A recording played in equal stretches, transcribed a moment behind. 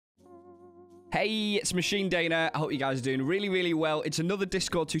Hey, it's Machine Dana. I hope you guys are doing really well. It's another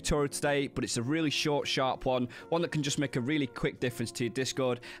Discord tutorial today, but it's a really short, sharp one that can just make a really quick difference to your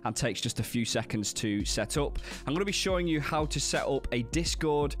Discord and takes just a few seconds to set up. I'm going to be showing you how to set up a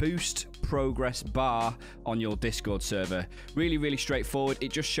Discord boost progress bar on your Discord server. Really straightforward.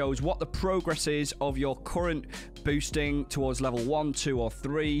 It just shows what the progress is of your current boosting towards level 1, 2, or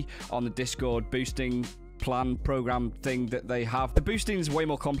 3 on the Discord boosting plan program thing that they have. The boosting is way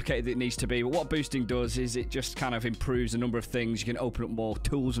more complicated than it needs to be, but what boosting does is it just kind of improves a number of things. You can open up more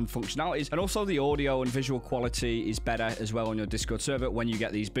tools and functionalities, and also the audio and visual quality is better as well on your Discord server when you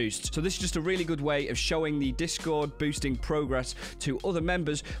get these boosts. So this is just a really good way of showing the Discord boosting progress to other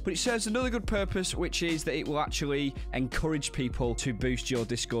members, but it serves another good purpose, which is that it will actually encourage people to boost your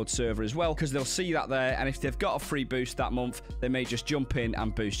Discord server as well, because they'll see that there, and if they've got a free boost that month, they may just jump in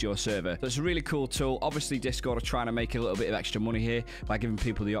and boost your server. So it's a really cool tool. Obviously Discord are trying to make a little bit of extra money here by giving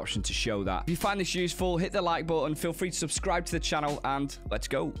people the option to show that. If you find this useful, hit the like button, feel free to subscribe to the channel, and let's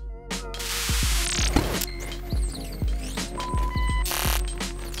go.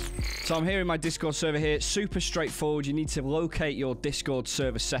 So I'm here in my Discord server here. Super straightforward. You need to locate your Discord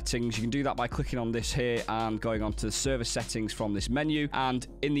server settings. You can do that by clicking on this here and going on to the server settings from this menu. And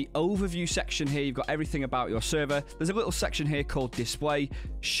in the overview section here, you've got everything about your server. There's a little section here called display,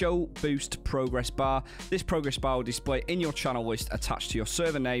 show boost progress bar. This progress bar will display in your channel list attached to your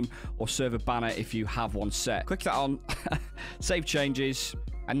server name or server banner if you have one set. Click that on, save changes.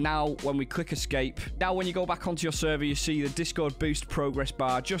 And now when we click escape, now when you go back onto your server, you see the Discord boost progress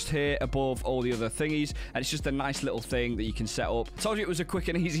bar just here above all the other thingies. And it's just a nice little thing that you can set up. I told you it was a quick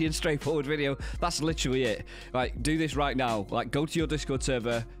and easy and straightforward video. That's literally it. Like, do this right now. Like, go to your Discord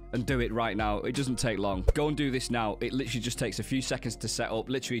server and do it right now. It doesn't take long. Go and do this now. It literally just takes a few seconds to set up.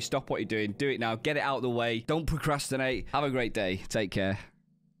 Literally stop what you're doing. Do it now. Get it out of the way. Don't procrastinate. Have a great day. Take care.